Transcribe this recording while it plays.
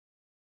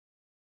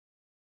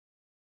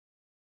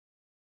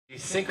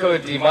Cinco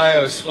de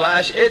Mayo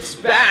Splash, it's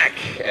back!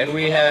 And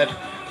we had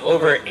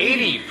over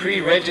 80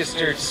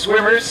 pre-registered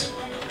swimmers.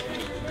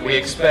 We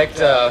expect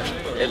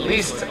at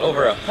least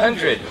over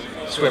 100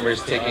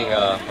 swimmers taking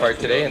part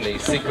today in the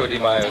Cinco de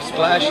Mayo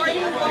Splash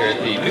here at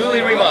the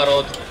newly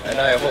remodeled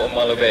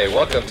Hawai'i Bay.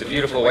 Welcome to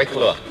beautiful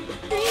Waikoloa.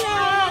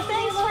 Yeah,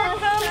 thanks for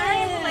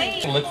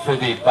coming. Look for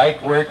the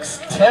Bike Works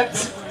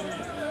tent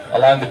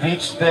along the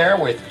beach there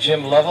with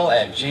Jim Lovell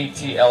and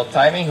JTL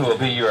Timing, who will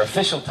be your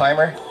official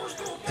timer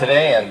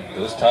today, and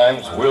those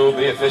times will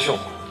be official.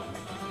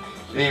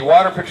 The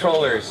water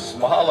patrollers,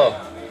 mahalo.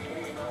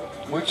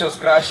 Muchos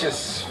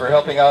gracias for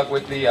helping out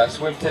with the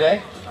swim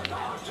today.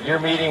 Your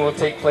meeting will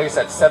take place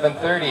at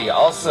 7:30,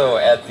 also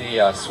at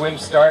the swim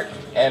start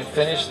and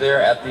finish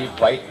there at the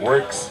Bike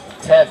Works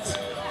tent.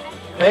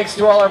 Thanks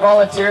to all our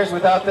volunteers.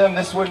 Without them,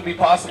 this wouldn't be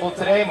possible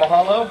today.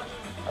 Mahalo.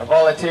 Our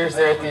volunteers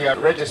there at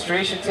the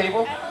registration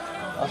table.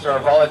 Also our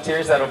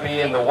volunteers that'll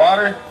be in the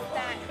water.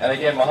 And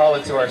again,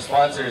 mahalo to our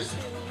sponsors,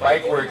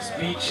 Bike Works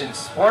Beach and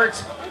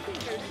Sport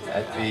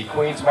at the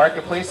Queens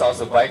Marketplace,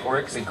 also Bike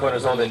Works in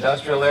Kona's Old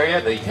Industrial Area,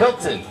 the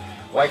Hilton,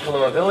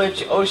 Waikoloa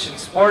Village, Ocean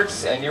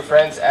Sports, and your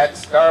friends at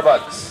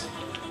Starbucks.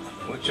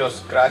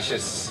 Muchos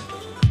gracias.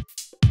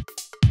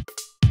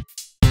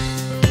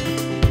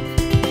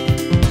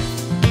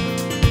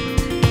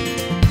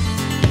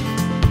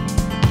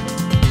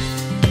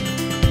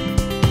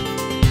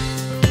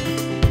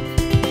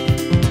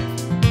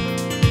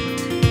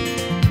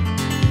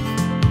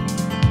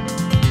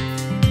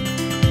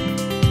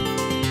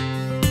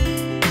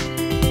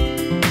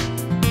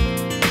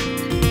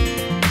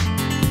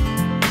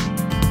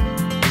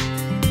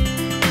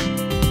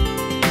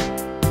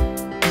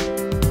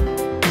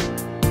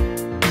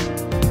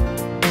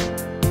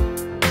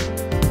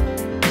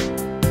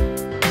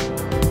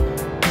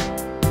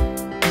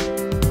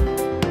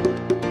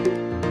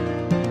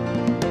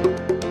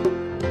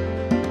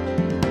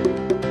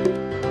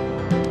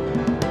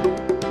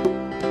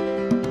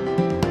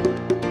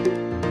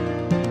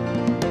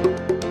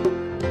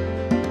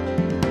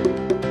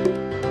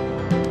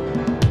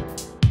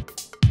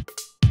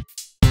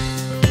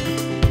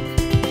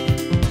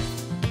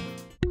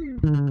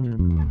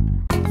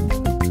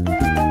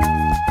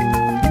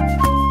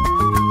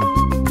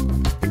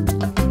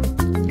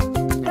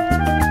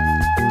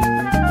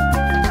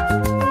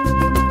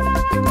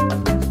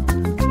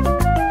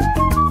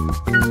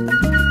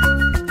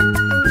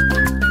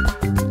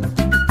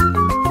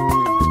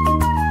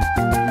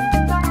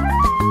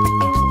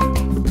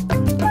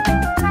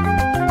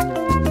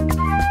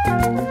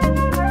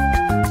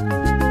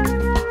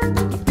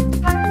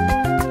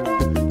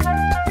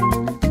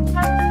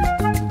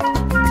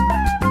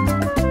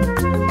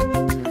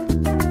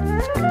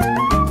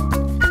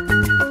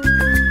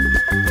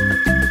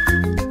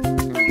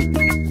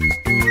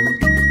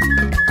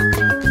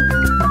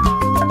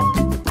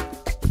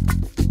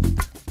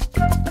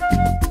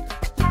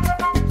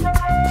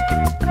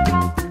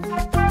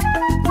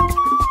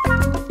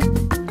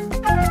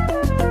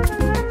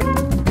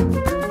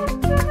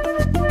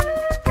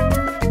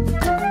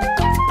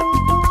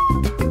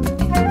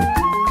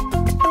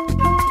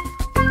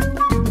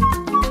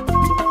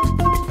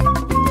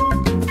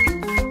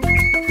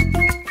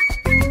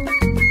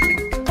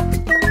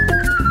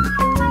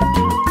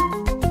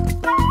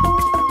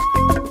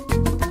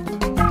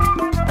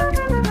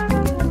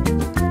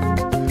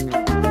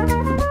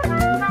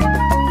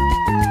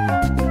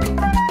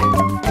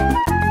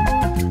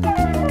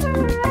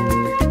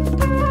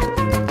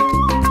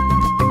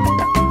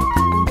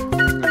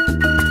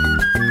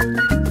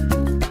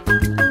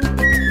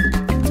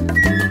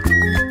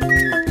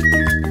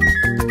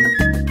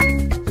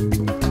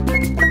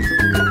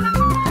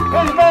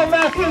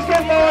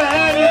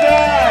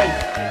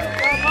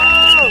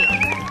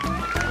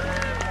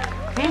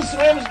 He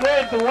swims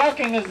great. The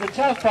walking is the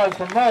tough part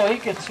for Mo. He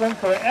can swim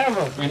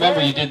forever.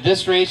 Remember, you did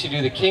this race, you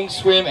do the King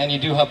Swim, and you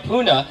do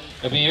Hapuna.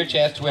 It'll be your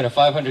chance to win a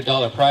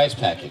 $500 prize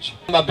package.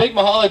 A big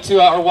mahalo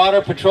to our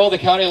water patrol, the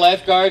county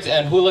lifeguards,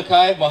 and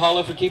Hulakai.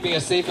 Mahalo for keeping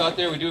us safe out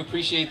there. We do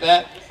appreciate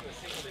that.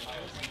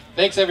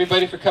 Thanks,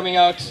 everybody, for coming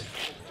out.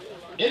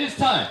 It is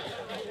time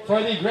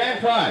for the grand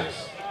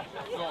prize.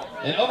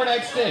 An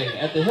overnight stay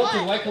at the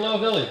Hilton Waikoloa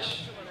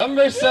Village.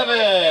 Number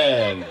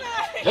 7,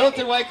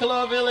 Hilton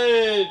Waikoloa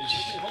Village.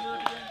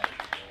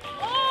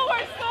 Oh,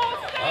 we're so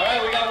sad. All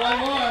right, we got one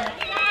more.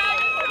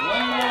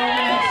 One more.